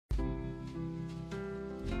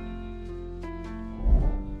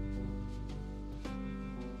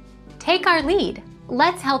Take our lead.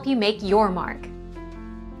 Let's help you make your mark.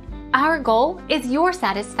 Our goal is your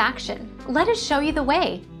satisfaction. Let us show you the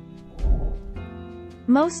way.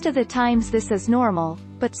 Most of the times this is normal,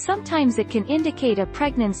 but sometimes it can indicate a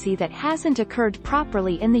pregnancy that hasn't occurred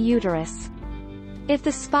properly in the uterus. If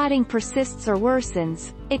the spotting persists or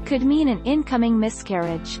worsens, it could mean an incoming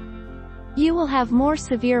miscarriage. You will have more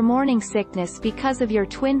severe morning sickness because of your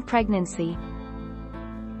twin pregnancy.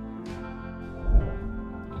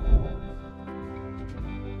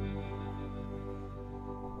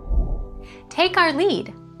 Take our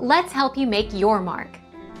lead. Let's help you make your mark.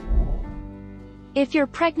 If you're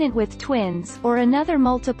pregnant with twins or another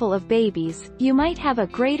multiple of babies, you might have a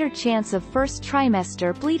greater chance of first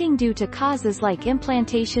trimester bleeding due to causes like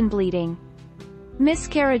implantation bleeding.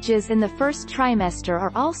 Miscarriages in the first trimester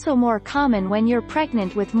are also more common when you're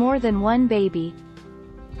pregnant with more than one baby.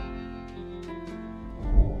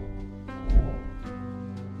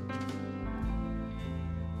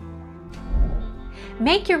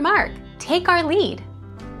 Make your mark. Take our lead.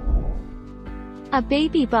 A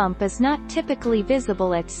baby bump is not typically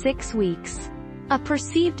visible at 6 weeks. A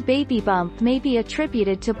perceived baby bump may be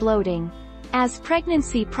attributed to bloating. As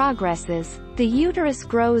pregnancy progresses, the uterus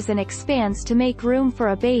grows and expands to make room for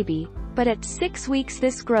a baby, but at 6 weeks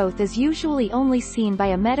this growth is usually only seen by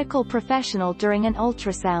a medical professional during an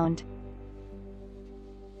ultrasound.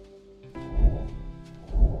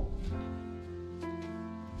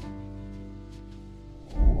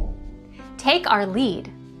 Take our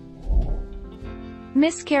lead.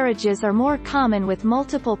 Miscarriages are more common with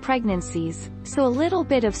multiple pregnancies, so a little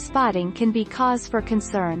bit of spotting can be cause for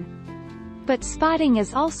concern. But spotting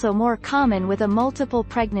is also more common with a multiple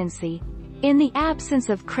pregnancy. In the absence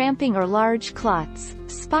of cramping or large clots,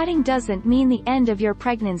 spotting doesn't mean the end of your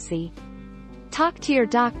pregnancy. Talk to your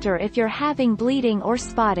doctor if you're having bleeding or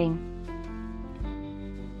spotting.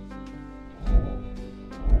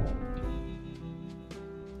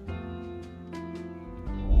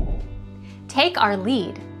 Take our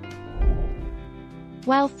lead.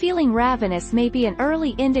 While feeling ravenous may be an early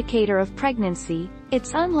indicator of pregnancy,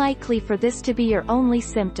 it's unlikely for this to be your only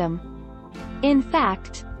symptom. In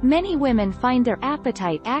fact, many women find their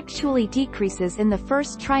appetite actually decreases in the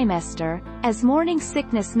first trimester, as morning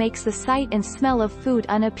sickness makes the sight and smell of food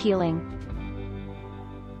unappealing.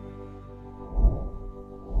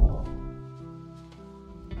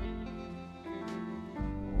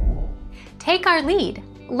 Take our lead.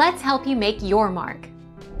 Let's help you make your mark.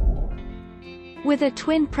 With a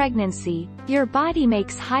twin pregnancy, your body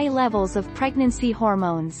makes high levels of pregnancy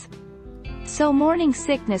hormones. So morning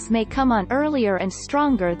sickness may come on earlier and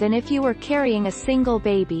stronger than if you were carrying a single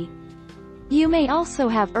baby. You may also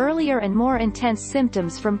have earlier and more intense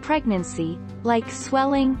symptoms from pregnancy, like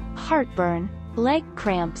swelling, heartburn, leg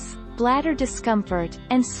cramps, bladder discomfort,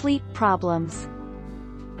 and sleep problems.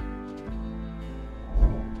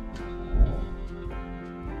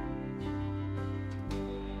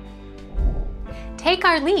 Take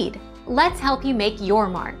our lead. Let's help you make your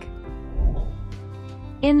mark.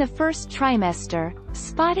 In the first trimester,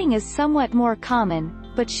 spotting is somewhat more common,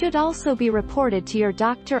 but should also be reported to your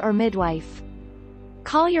doctor or midwife.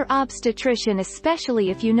 Call your obstetrician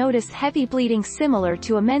especially if you notice heavy bleeding similar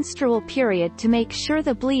to a menstrual period to make sure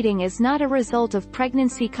the bleeding is not a result of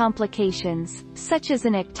pregnancy complications, such as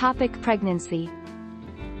an ectopic pregnancy.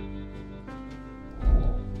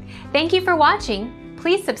 Thank you for watching.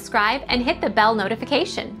 Please subscribe and hit the bell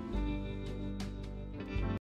notification.